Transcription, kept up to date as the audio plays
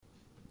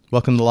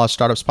Welcome to the Law of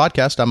Startups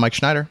podcast. I'm Mike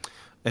Schneider.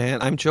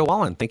 And I'm Joe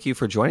Wallen. Thank you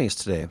for joining us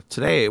today.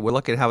 Today, we're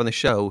looking at having the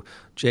show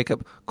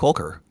Jacob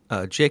Colker.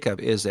 Jacob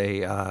is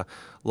a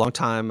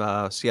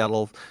longtime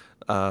Seattle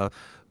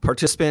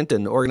participant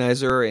and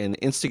organizer and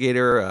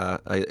instigator,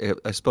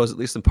 I suppose at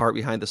least in part,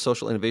 behind the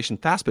Social Innovation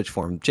Fast Pitch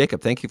Forum. Jacob,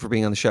 thank you for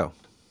being on the show.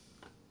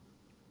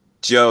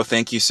 Joe,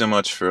 thank you so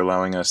much for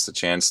allowing us the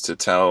chance to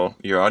tell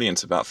your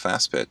audience about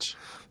Fast Pitch.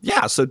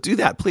 Yeah, so do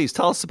that. Please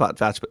tell us about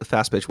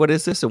Fast Pitch. What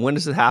is this and when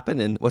does it happen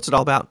and what's it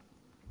all about?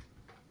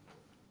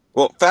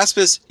 Well, Fast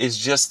Pitch is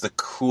just the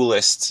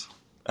coolest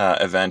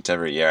event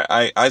every year.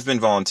 I've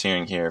been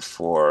volunteering here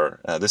for,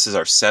 this is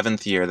our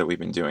 7th year that we've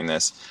been doing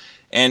this.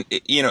 And,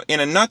 in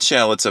a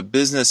nutshell, it's a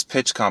business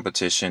pitch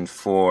competition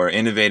for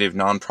innovative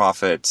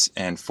nonprofits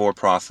and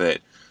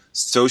for-profit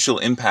social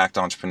impact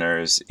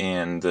entrepreneurs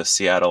in the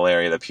Seattle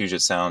area, the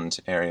Puget Sound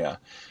area.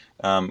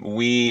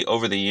 We,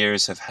 over the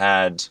years, have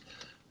had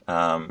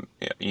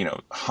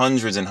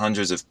hundreds and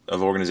hundreds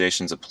of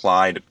organizations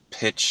apply to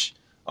pitch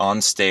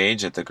on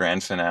stage at the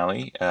grand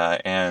finale.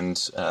 And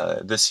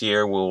this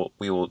year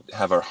we will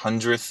have our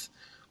 100th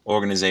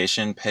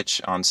organization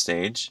pitch on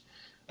stage.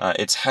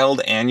 It's held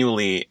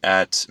annually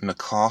at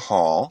McCaw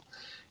Hall.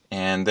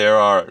 And there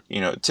are,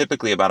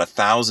 typically about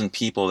 1,000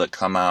 people that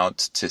come out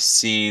to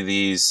see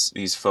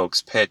these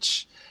folks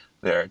pitch.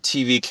 There are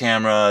TV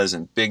cameras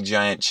and big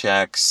giant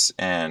checks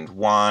and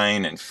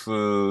wine and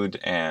food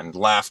and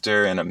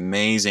laughter and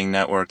amazing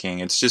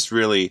networking. It's just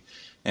really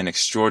an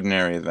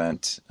extraordinary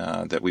event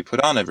that we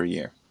put on every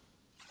year.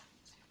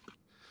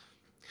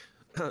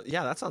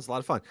 Yeah, that sounds a lot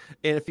of fun.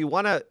 And if you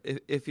want to,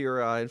 if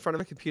you're in front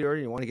of a computer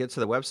and you want to get to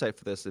the website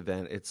for this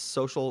event, it's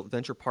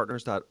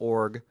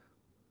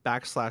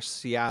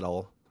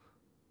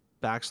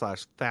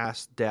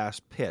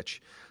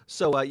socialventurepartners.org/Seattle/fast-pitch.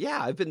 So I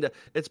used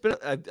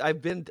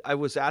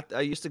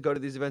to go to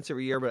these events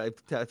every year, but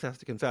I have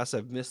to confess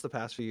I've missed the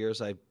past few years.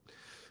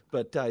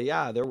 But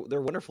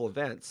they're wonderful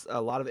events.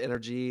 A lot of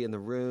energy in the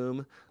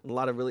room, a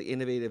lot of really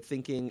innovative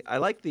thinking. I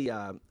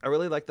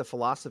really like the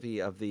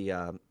philosophy of the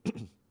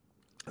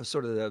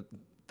sort of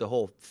the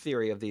whole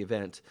theory of the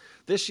event.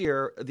 This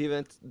year, the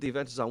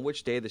event is on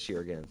which day this year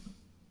again?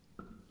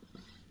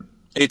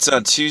 It's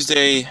on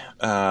Tuesday,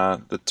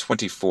 the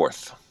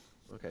 24th.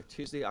 Okay,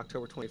 Tuesday,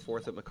 October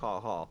 24th at McCaw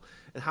Hall.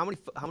 And how many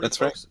That's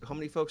folks? right. How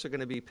many folks are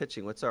going to be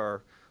pitching? What's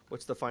the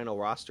final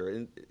roster?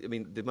 And I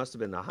mean, there must have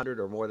been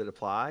 100 or more that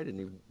applied, and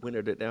you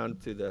winnowed it down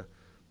through the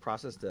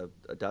process to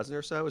a dozen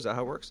or so. Is that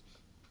how it works?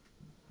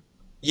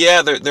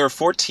 Yeah, there are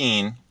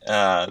 14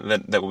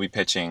 that will be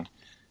pitching,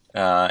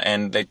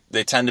 and they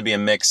tend to be a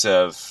mix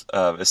of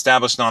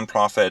established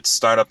nonprofits,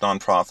 startup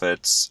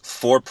nonprofits,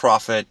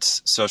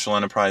 for-profit social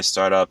enterprise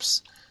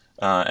startups,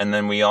 and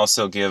then we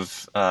also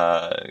give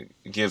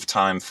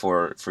time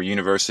for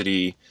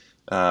university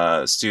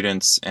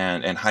students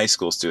and high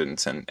school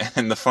students.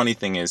 And the funny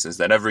thing is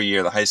that every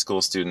year the high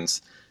school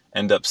students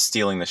end up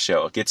stealing the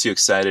show. It gets you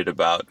excited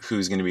about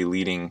who's going to be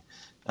leading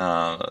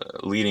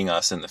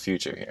us in the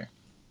future here.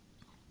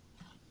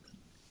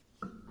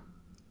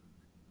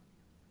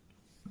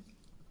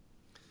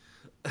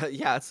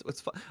 Yeah,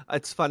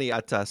 it's funny.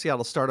 At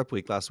Seattle Startup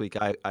Week last week,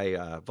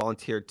 I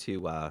volunteered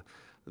to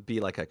be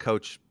like a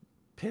coach,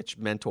 pitch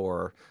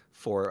mentor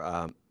for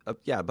a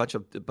bunch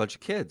of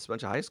kids, a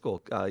bunch of high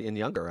school and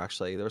younger.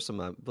 Actually, there were some,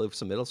 I believe,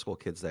 some middle school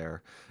kids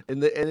there,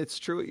 and it's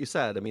true what you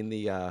said. I mean,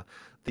 the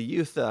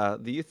youth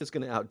is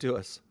going to outdo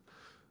us.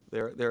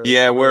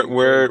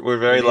 We're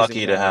very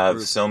lucky to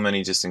have so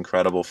many just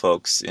incredible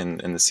folks in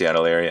the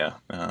Seattle area.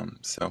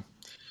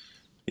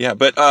 Yeah,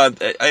 but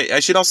I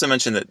should also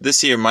mention that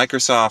this year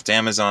Microsoft,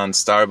 Amazon,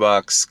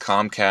 Starbucks,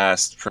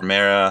 Comcast,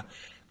 Primera,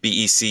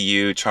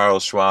 BECU,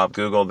 Charles Schwab,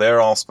 Google,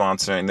 they're all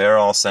sponsoring. They're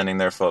all sending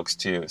their folks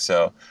too.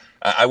 So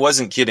I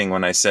wasn't kidding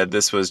when I said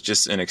this was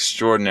just an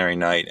extraordinary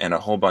night and a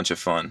whole bunch of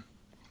fun.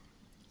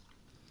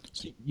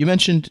 You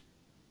mentioned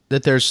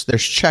that there's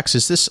checks.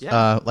 Is this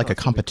like a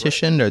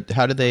competition, or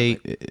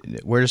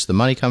where does the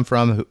money come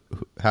from?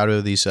 How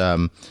do they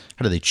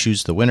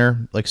choose the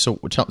winner? Like, so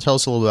tell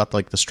us a little about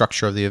like the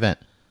structure of the event.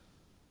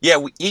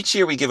 Yeah, each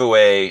year we give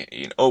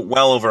away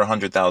well over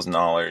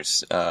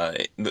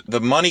 $100,000.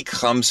 The money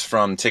comes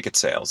from ticket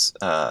sales.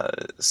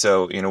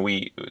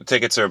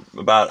 Tickets are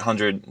about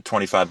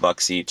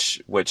 $125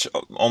 each, which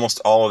almost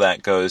all of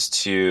that goes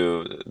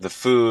to the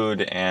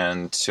food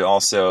and to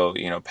also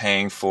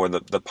paying for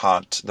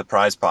the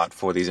prize pot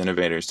for these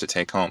innovators to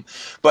take home.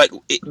 But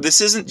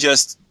this isn't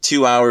just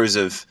 2 hours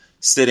of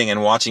sitting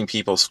and watching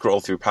people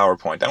scroll through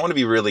PowerPoint. I want to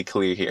be really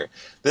clear here.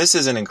 This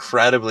is an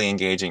incredibly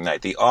engaging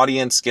night. The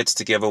audience gets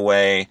to give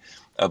away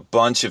a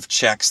bunch of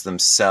checks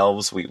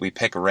themselves. We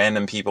pick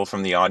random people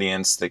from the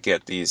audience that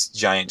get these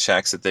giant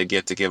checks that they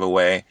get to give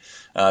away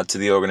to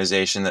the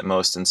organization that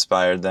most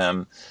inspired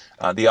them.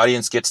 The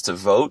audience gets to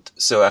vote.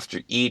 So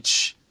after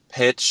each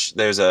pitch,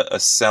 there's a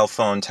cell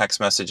phone text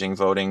messaging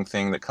voting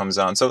thing that comes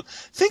on. So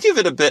think of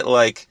it a bit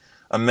like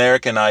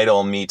American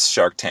Idol meets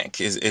Shark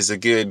Tank is a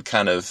good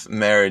kind of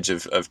marriage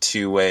of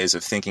two ways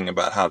of thinking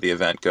about how the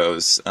event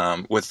goes,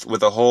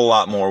 with a whole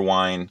lot more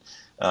wine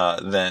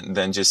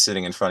than just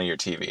sitting in front of your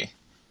TV.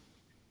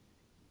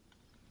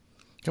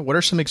 What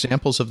are some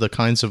examples of the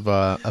kinds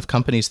of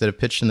companies that have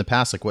pitched in the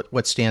past? Like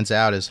what stands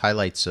out as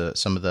highlights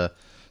some of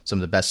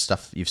the best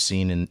stuff you've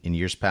seen in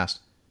years past?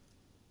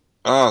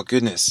 Oh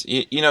goodness,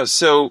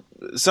 so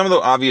some of the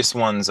obvious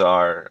ones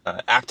are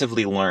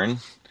Actively Learn.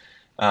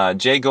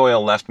 Jay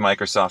Goyle left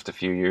Microsoft a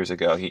few years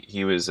ago.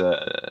 He was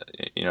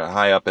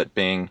high up at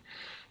Bing,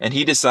 and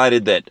he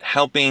decided that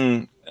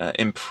helping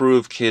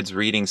improve kids'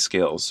 reading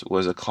skills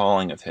was a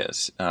calling of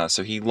his.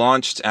 So he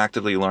launched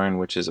Actively Learn,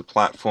 which is a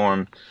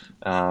platform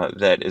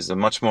that is a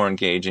much more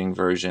engaging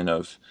version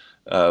of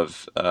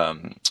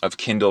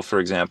Kindle, for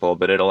example,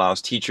 but it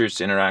allows teachers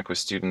to interact with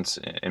students,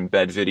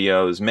 embed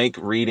videos, make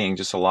reading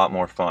just a lot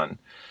more fun.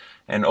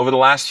 And over the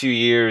last few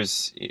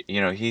years,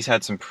 he's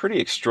had some pretty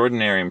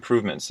extraordinary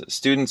improvements.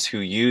 Students who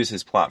use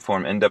his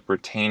platform end up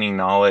retaining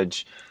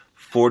knowledge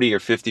 40 or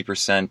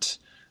 50%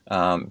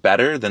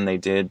 better than they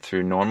did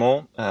through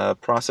normal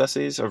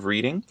processes of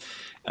reading.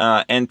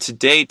 And to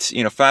date,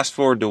 fast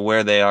forward to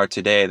where they are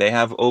today, they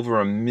have over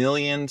 1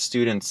 million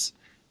students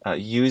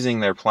using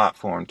their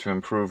platform to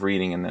improve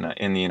reading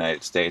in the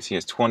United States. He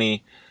has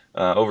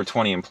over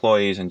 20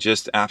 employees and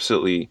just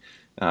absolutely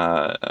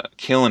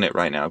killing it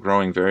right now,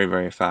 growing very,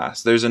 very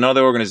fast. There's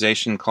another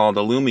organization called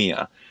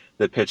Illumia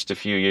that pitched a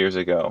few years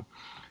ago.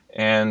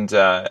 And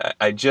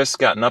I just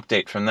got an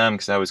update from them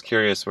because I was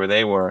curious where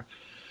they were.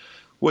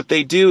 What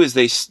they do is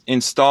they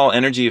install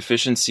energy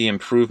efficiency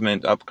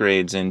improvement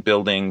upgrades in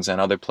buildings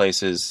and other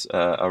places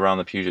around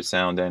the Puget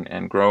Sound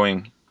and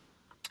growing.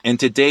 And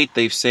to date,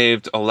 they've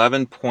saved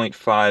 11.5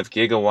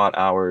 gigawatt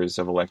hours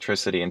of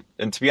electricity.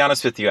 And to be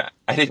honest with you,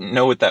 I didn't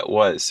know what that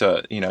was.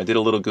 So, I did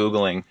a little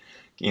Googling,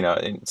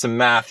 some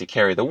math. You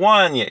carry the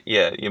one,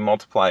 you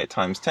multiply it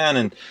times 10.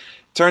 And it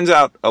turns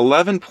out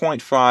 11.5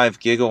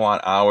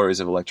 gigawatt hours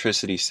of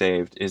electricity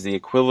saved is the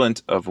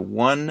equivalent of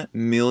 1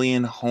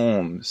 million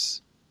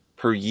homes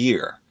per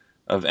year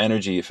of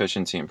energy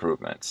efficiency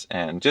improvements.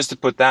 And just to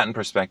put that in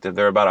perspective,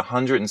 there are about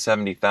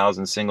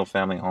 170,000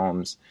 single-family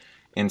homes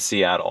in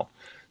Seattle.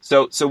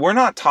 So we're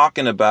not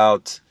talking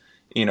about,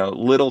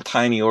 little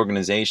tiny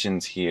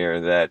organizations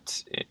here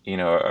that,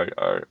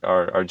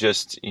 are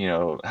just,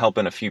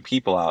 helping a few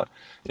people out.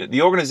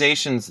 The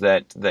organizations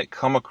that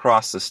come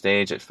across the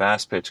stage at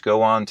Fast Pitch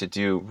go on to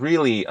do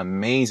really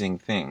amazing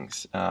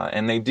things.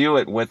 And they do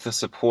it with the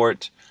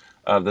support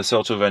of the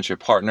social venture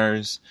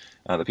partners,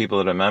 the people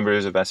that are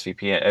members of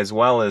SVP, as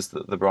well as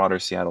the broader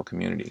Seattle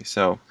community.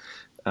 So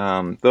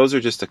those are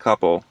just a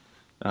couple.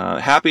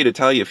 Happy to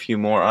tell you a few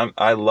more.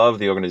 I love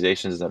the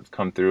organizations that have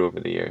come through over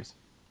the years.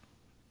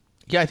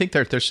 Yeah, I think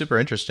they're super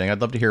interesting.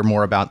 I'd love to hear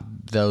more about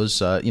those,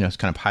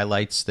 kind of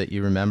highlights that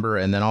you remember,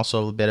 and then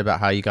also a bit about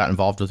how you got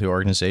involved with the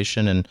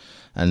organization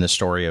and the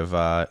story of,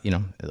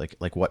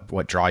 like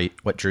what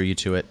drew you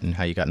to it and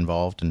how you got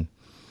involved and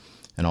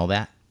all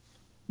that.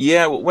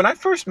 Yeah, when I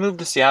first moved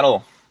to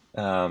Seattle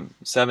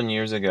 7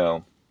 years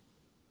ago,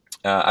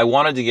 I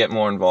wanted to get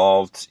more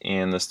involved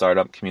in the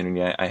startup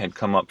community. I had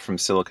come up from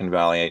Silicon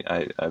Valley.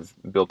 I've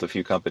built a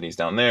few companies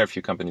down there, a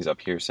few companies up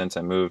here since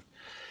I moved.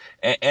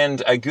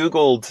 And I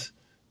Googled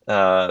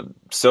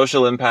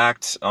social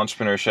impact,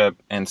 entrepreneurship,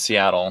 and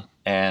Seattle.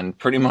 And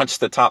pretty much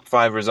the top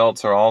 5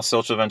 results are all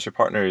Social Venture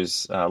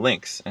Partners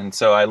links. And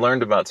so I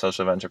learned about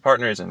Social Venture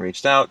Partners and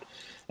reached out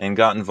and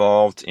got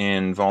involved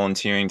in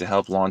volunteering to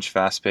help launch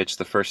Fast Pitch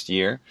the first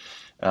year.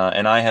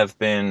 And I have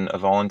been a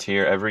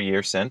volunteer every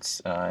year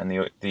since, and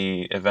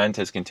the event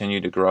has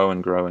continued to grow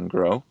and grow and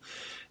grow.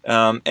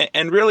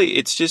 And really,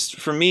 it's just,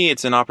 for me,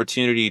 it's an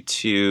opportunity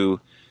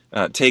to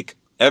take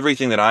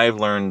everything that I've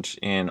learned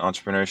in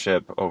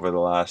entrepreneurship over the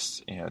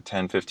last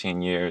 10,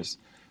 15 years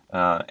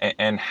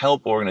and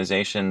help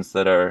organizations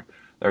that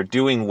are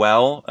doing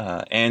well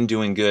and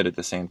doing good at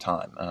the same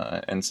time.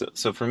 And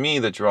so for me,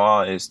 the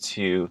draw is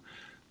to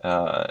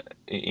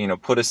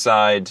put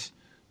aside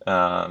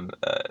a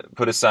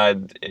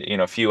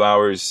few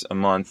hours a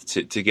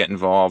month to get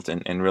involved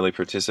and really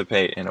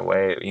participate in a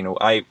way.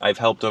 I've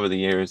helped over the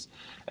years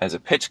as a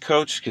pitch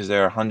coach, because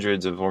there are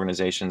hundreds of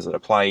organizations that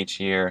apply each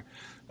year,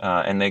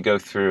 and they go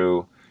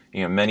through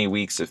many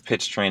weeks of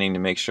pitch training to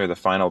make sure the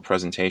final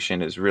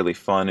presentation is really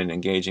fun and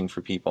engaging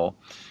for people.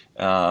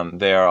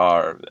 There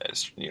are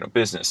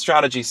business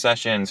strategy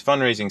sessions,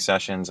 fundraising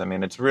sessions. I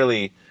mean, it's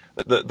really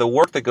the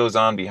work that goes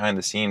on behind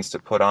the scenes to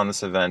put on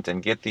this event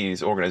and get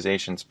these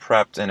organizations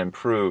prepped and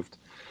improved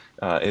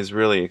is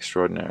really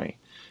extraordinary.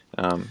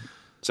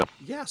 So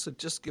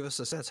just give us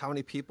a sense. How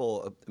many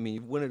people? I mean,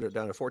 you've winnowed it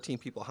down to 14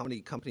 people. How many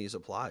companies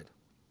applied?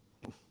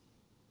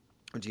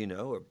 Do you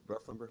know a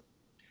rough number?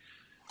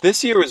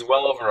 This year was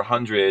well over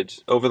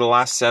 100. Over the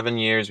last 7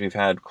 years, we've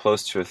had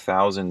close to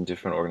 1,000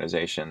 different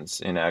organizations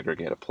in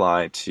aggregate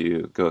apply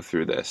to go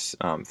through this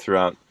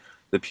throughout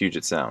the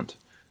Puget Sound.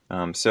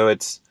 So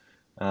it's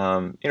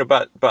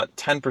about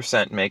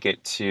 10% make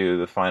it to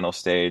the final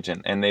stage,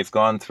 and they've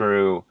gone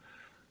through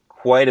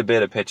quite a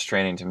bit of pitch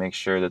training to make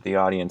sure that the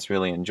audience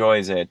really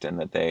enjoys it and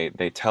that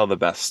they tell the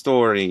best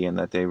story and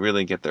that they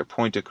really get their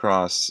point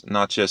across,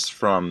 not just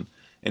from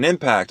an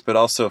impact, but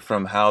also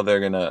from how they're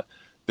going to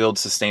build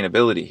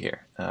sustainability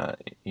here.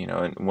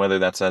 And whether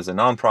that's as a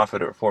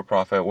nonprofit or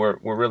for-profit, we're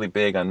really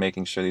big on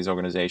making sure these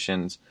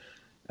organizations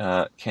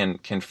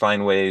can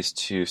find ways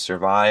to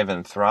survive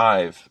and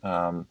thrive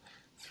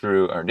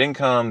through earned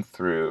income,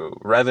 through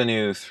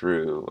revenue,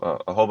 through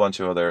a whole bunch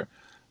of other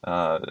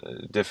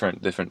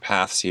different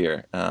paths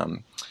here.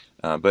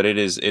 But it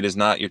is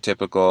not your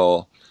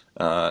typical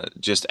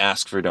just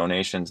ask for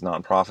donations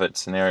nonprofit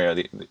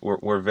scenario.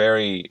 We're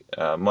very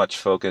much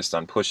focused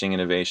on pushing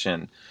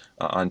innovation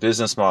on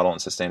business model and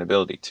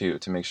sustainability too,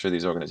 to make sure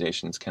these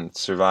organizations can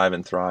survive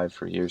and thrive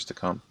for years to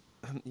come.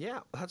 Yeah,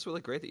 that's really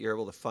great that you're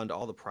able to fund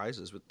all the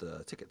prizes with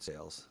the ticket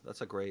sales.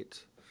 That's a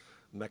great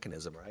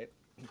mechanism, right?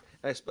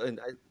 Yeah,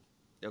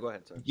 go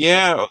ahead. Sorry.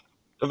 Yeah,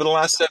 over the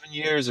last 7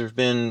 years, there have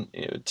been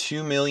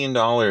 $2 million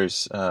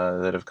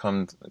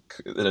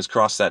that has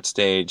crossed that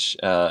stage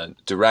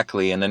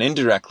directly, and then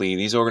indirectly,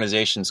 these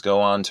organizations go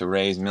on to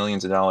raise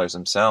millions of dollars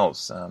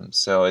themselves.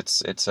 So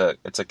it's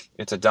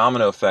a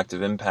domino effect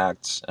of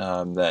impact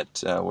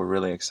that we're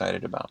really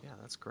excited about. Yeah,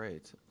 that's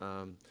great.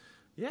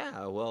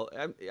 Yeah, well,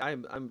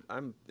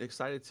 I'm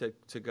excited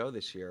to go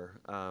this year.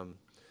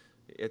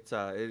 It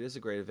is a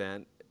great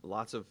event.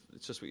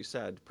 It's just what you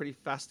said, pretty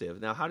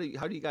festive. Now, how do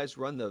you guys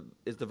run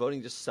is the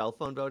voting just cell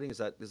phone voting? Is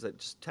that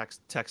just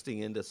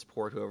texting in to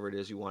support whoever it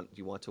is you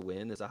want to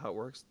win? Is that how it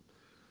works?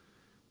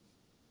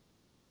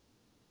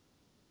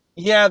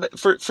 Yeah,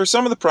 for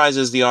some of the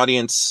prizes, the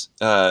audience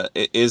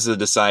is the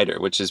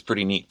decider, which is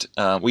pretty neat.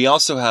 We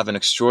also have an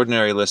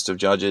extraordinary list of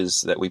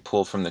judges that we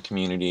pull from the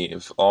community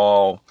of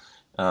all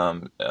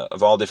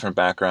different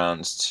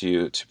backgrounds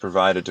to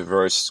provide a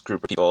diverse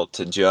group of people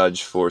to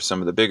judge for some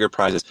of the bigger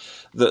prizes.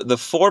 The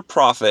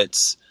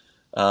for-profits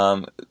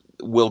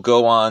will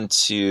go on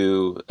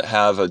to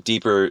have a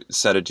deeper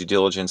set of due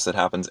diligence that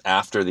happens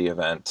after the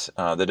event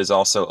that is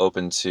also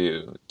open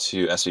to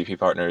SVP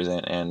partners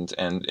and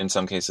in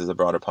some cases the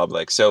broader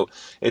public. So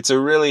it's a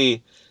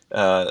really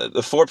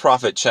the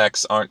for-profit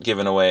checks aren't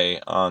given away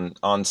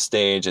on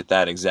stage at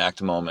that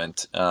exact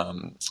moment,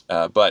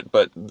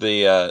 but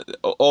the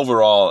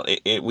overall,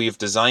 we've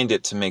designed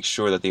it to make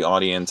sure that the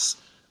audience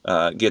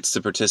gets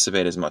to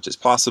participate as much as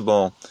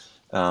possible,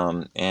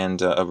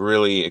 and a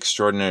really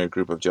extraordinary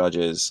group of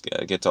judges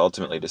get to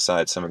ultimately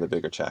decide some of the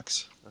bigger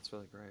checks. That's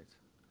really great.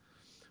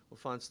 Well,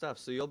 fun stuff.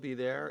 So you'll be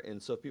there,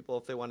 and so people,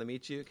 if they want to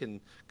meet you,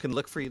 can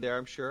look for you there.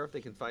 I'm sure if they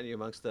can find you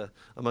amongst the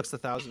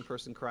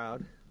 1,000-person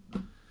crowd.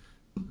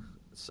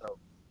 So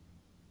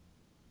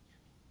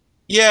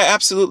yeah,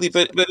 absolutely,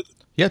 but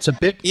yeah, it's a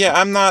big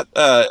I'm not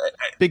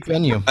big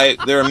venue.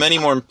 There are many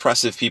more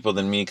impressive people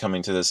than me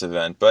coming to this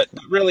event, but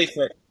really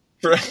for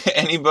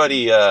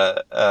anybody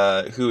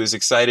who is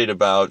excited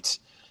about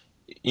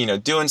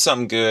doing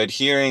something good,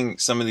 hearing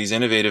some of these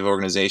innovative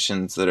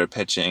organizations that are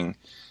pitching,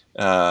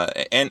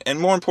 and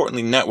more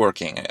importantly,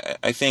 networking.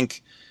 I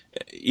think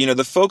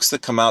the folks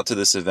that come out to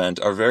this event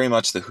are very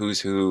much the who's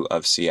who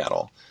of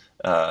Seattle.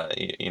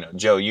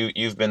 Joe,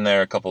 you've been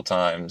there a couple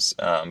times,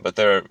 but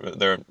there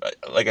are,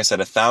 like I said,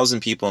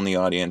 1,000 people in the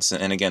audience.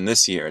 And again,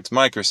 this year it's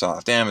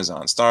Microsoft,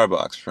 Amazon,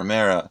 Starbucks,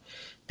 Primera,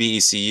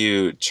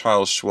 BECU,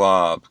 Charles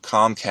Schwab,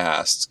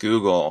 Comcast,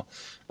 Google.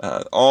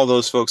 All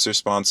those folks are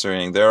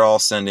sponsoring. They're all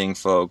sending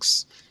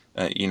folks.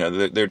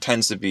 There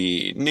tends to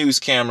be news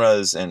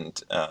cameras and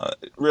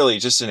really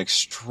just an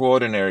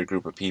extraordinary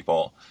group of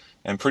people.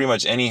 And pretty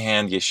much any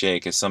hand you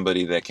shake is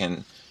somebody that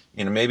can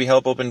maybe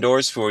help open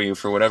doors for you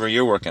for whatever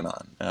you're working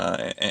on.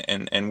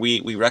 And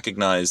we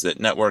recognize that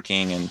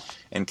networking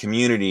and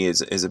community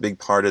is a big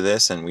part of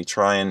this, and we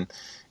try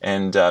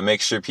and make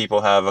sure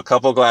people have a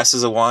couple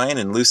glasses of wine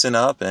and loosen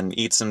up and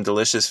eat some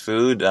delicious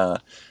food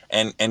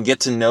and get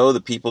to know the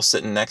people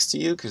sitting next to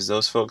you, because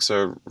those folks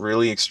are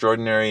really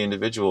extraordinary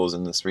individuals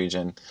in this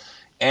region.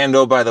 And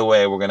oh, by the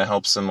way, we're going to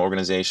help some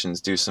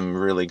organizations do some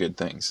really good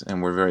things,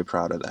 and we're very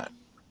proud of that.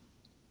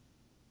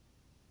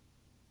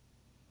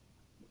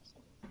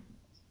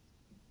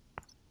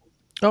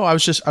 Oh, I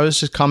was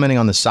just commenting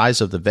on the size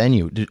of the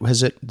venue.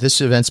 This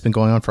event's been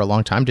going on for a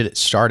long time? Did it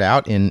start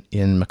out in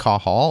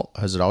McCaw Hall?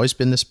 Has it always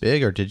been this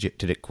big, or did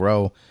it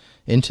grow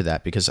into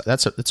that? Because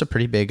that's a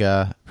pretty big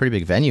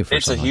venue for.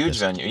 It's a huge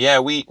venue. Yeah,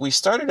 we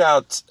started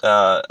out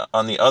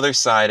on the other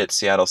side at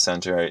Seattle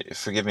Center.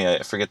 Forgive me,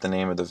 I forget the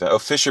name of the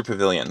Fisher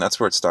Pavilion. That's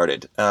where it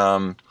started.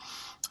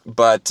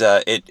 But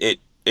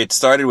it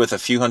started with a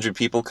few hundred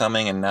people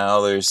coming, and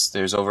now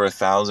there's over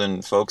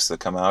 1,000 folks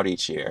that come out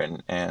each year,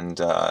 and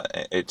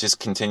it just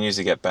continues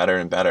to get better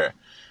and better.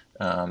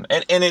 And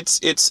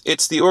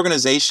it's the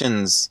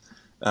organizations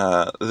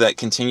that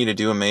continue to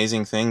do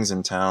amazing things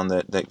in town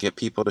that get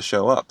people to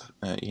show up.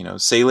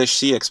 Salish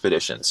Sea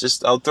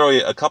Expeditions. I'll throw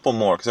you a couple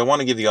more because I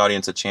want to give the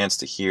audience a chance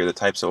to hear the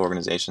types of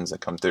organizations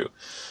that come through.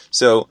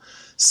 So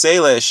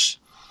Salish.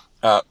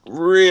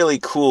 Really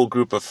cool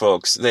group of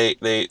folks.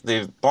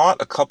 They've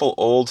bought a couple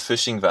old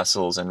fishing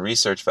vessels and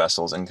research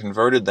vessels and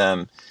converted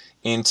them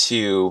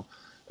into,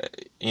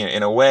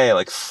 in a way,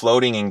 like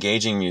floating,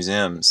 engaging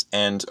museums.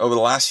 And over the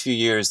last few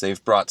years,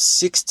 they've brought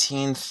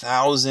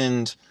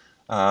 16,000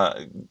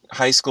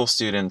 high school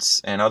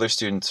students and other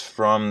students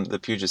from the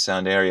Puget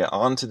Sound area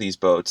onto these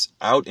boats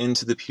out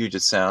into the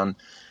Puget Sound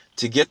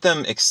to get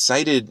them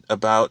excited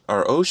about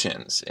our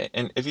oceans.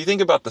 And if you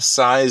think about the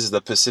size of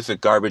the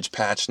Pacific garbage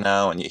patch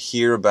now, and you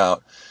hear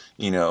about,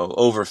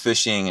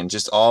 overfishing and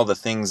just all the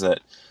things that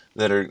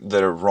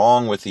are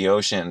wrong with the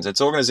oceans,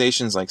 it's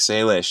organizations like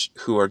Salish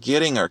who are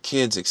getting our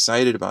kids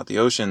excited about the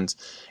oceans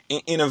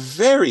in a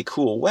very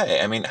cool way.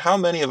 I mean, how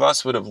many of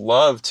us would have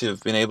loved to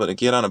have been able to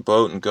get on a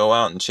boat and go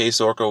out and chase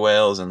orca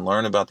whales and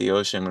learn about the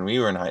ocean when we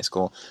were in high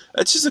school?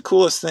 That's just the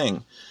coolest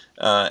thing.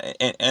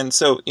 And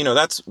so,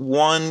 that's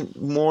one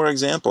more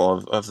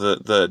example of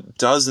the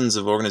dozens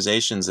of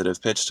organizations that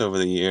have pitched over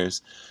the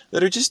years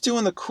that are just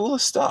doing the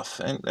coolest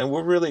stuff. And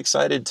we're really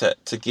excited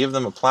to give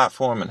them a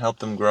platform and help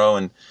them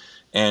grow.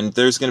 And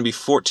there's going to be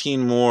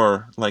 14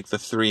 more like the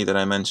 3 that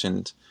I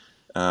mentioned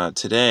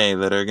today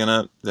that are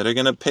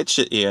gonna pitch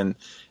at you.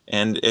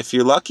 And if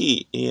you're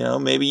lucky,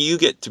 maybe you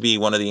get to be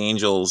one of the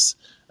angels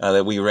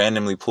that we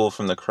randomly pull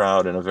from the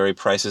crowd in a very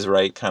Price is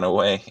Right kind of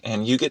way,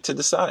 and you get to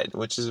decide,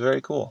 which is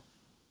very cool.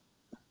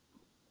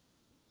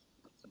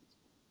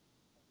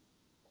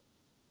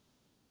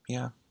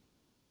 Yeah.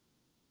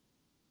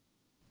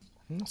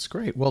 That's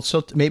great. Well,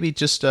 so maybe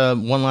just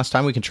one last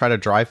time we can try to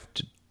drive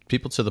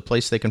people to the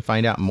place they can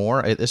find out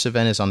more. This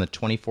event is on the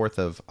 24th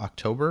of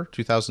October,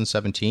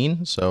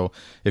 2017. So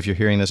if you're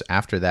hearing this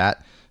after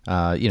that,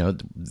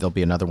 there'll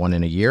be another one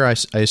in a year, I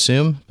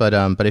assume. But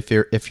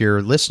if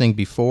you're listening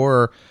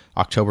before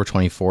October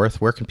 24th,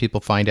 where can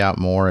people find out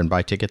more and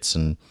buy tickets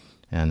and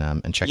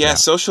check it out?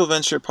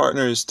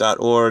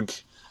 socialventurepartners.org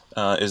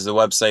is the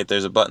website.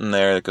 There's a button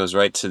there that goes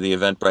right to the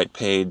Eventbrite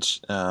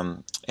page.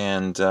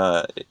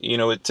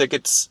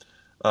 Tickets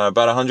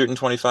about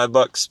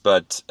 $125,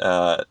 but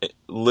it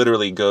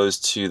literally goes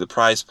to the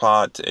prize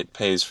pot. It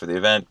pays for the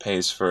event,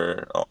 pays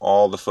for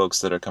all the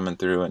folks that are coming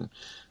through,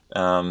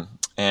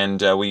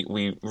 and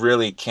we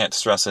really can't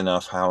stress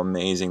enough how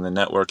amazing the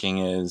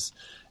networking is,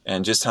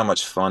 and just how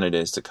much fun it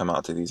is to come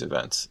out to these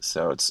events.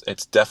 So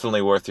it's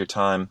definitely worth your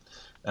time,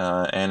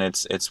 and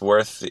it's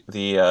worth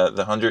the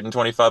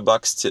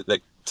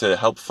 $125 to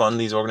help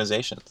fund these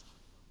organizations.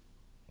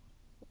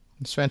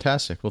 It's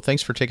fantastic. Well,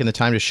 thanks for taking the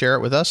time to share it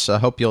with us. I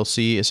hope you'll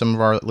see some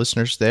of our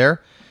listeners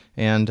there.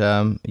 And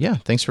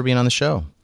thanks for being on the show.